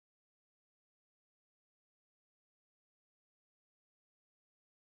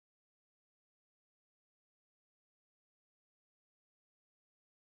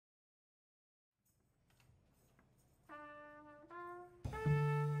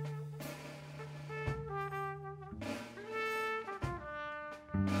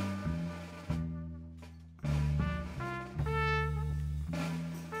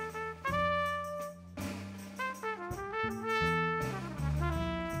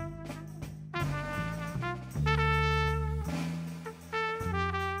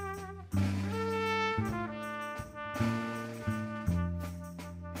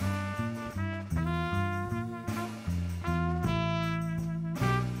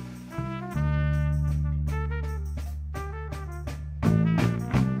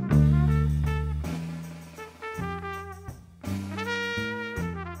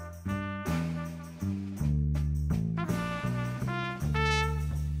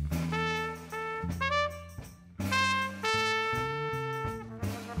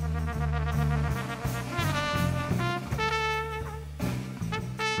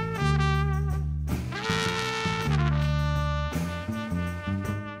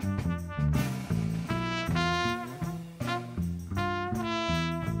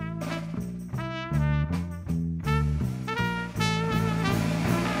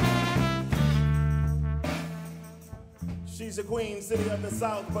She's a queen city of the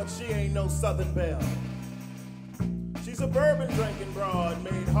South, but she ain't no Southern belle. She's a bourbon-drinking broad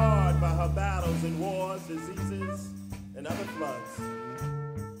made hard by her battles and wars, diseases, and other floods.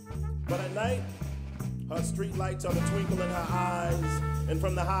 But at night, her street lights are the twinkle in her eyes, and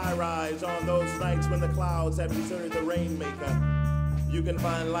from the high-rise on those nights when the clouds have deserted the rainmaker, you can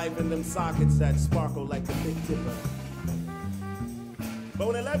find life in them sockets that sparkle like the Big Dipper. But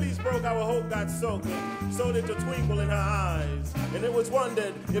when the levees broke, our hope got soaking, so did the twinkle in her eyes. And it was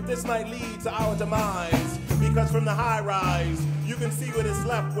wondered if this might lead to our demise, because from the high rise, you can see what is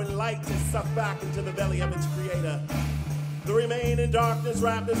left when light is sucked back into the belly of its creator. The remain in darkness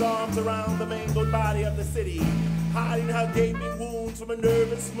wrapped his arms around the mangled body of the city, hiding her gaping wounds from a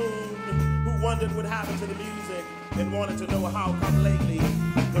nervous moon who wondered what happened to the music and wanted to know how come lately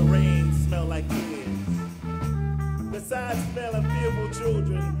the rain smelled like tears. The sad smell of fearful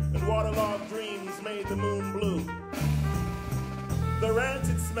children and waterlogged dreams made the moon blue. The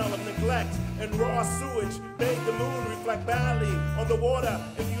rancid smell of neglect and raw sewage made the moon reflect badly on the water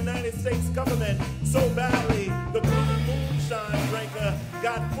in the United States government. So badly, the blue moonshine drinker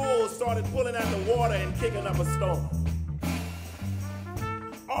got full, started pulling at the water and kicking up a storm.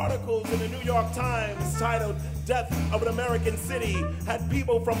 Articles in the New York Times titled "Death of an American City" had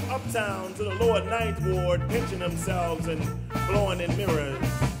people from uptown to the lower Ninth Ward pinching themselves and blowing in mirrors,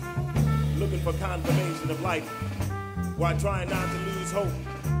 looking for confirmation of life while trying not to lose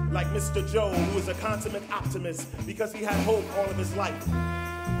hope, like Mr. Joe, who was a consummate optimist because he had hope all of his life.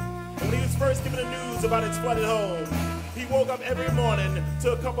 And when he was first given the news about his flooded home, he woke up every morning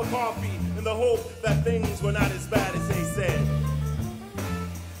to a cup of coffee in the hope that things were not as bad as they said.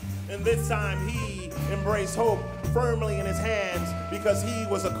 And this time he embraced hope firmly in his hands because he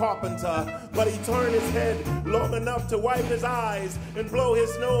was a carpenter. But he turned his head long enough to wipe his eyes and blow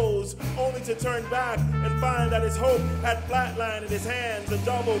his nose, only to turn back and find that his hope had flatlined in his hands, a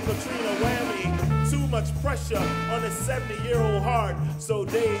double Katrina whammy. Too much pressure on his 70-year-old heart. So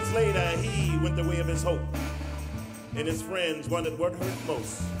days later, he went the way of his hope. And his friends wondered what hurt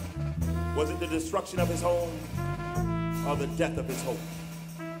most. Was it the destruction of his home or the death of his hope?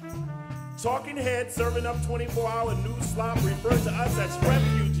 Talking heads serving up 24-hour news slop referred to us as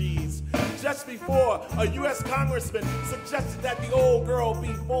refugees just before a U.S. congressman suggested that the old girl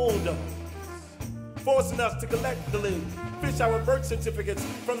be bulldozed, forcing us to collectively fish our birth certificates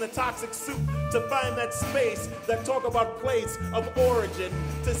from the toxic soup to find that space that talk about place of origin,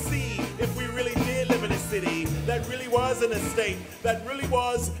 to see if we really did live in a city that really was in a state that really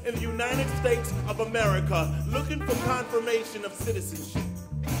was in the United States of America, looking for confirmation of citizenship.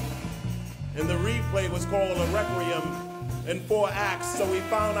 And the replay was called a requiem in 4 acts, so we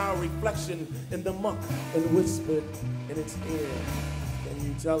found our reflection in the muck and whispered in its ear, "Can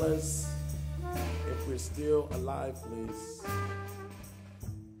you tell us if we're still alive, please?"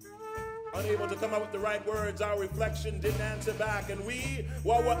 Unable to come up with the right words, our reflection didn't answer back, and we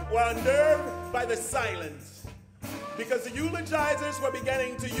were unnerved by the silence, because the eulogizers were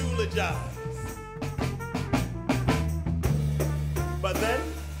beginning to eulogize. But then,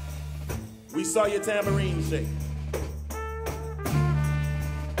 we saw your tambourine shake.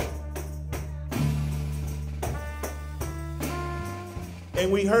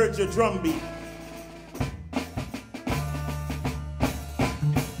 And we heard your drum beat.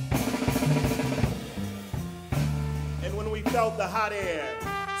 And when we felt the hot air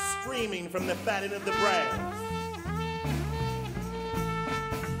streaming from the fat end of the brass,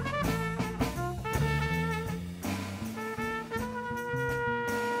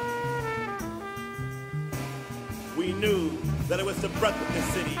 we knew that it was the breath of the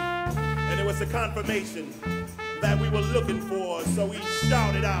city, and it was the confirmation that we were looking for, so we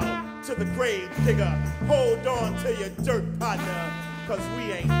shouted out to the grave digger, "Hold on to your dirt, partner, 'cause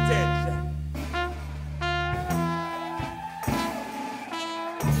we ain't dead yet."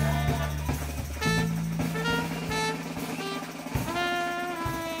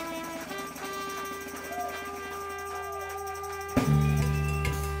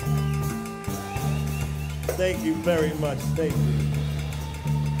 Thank you very much. Thank you.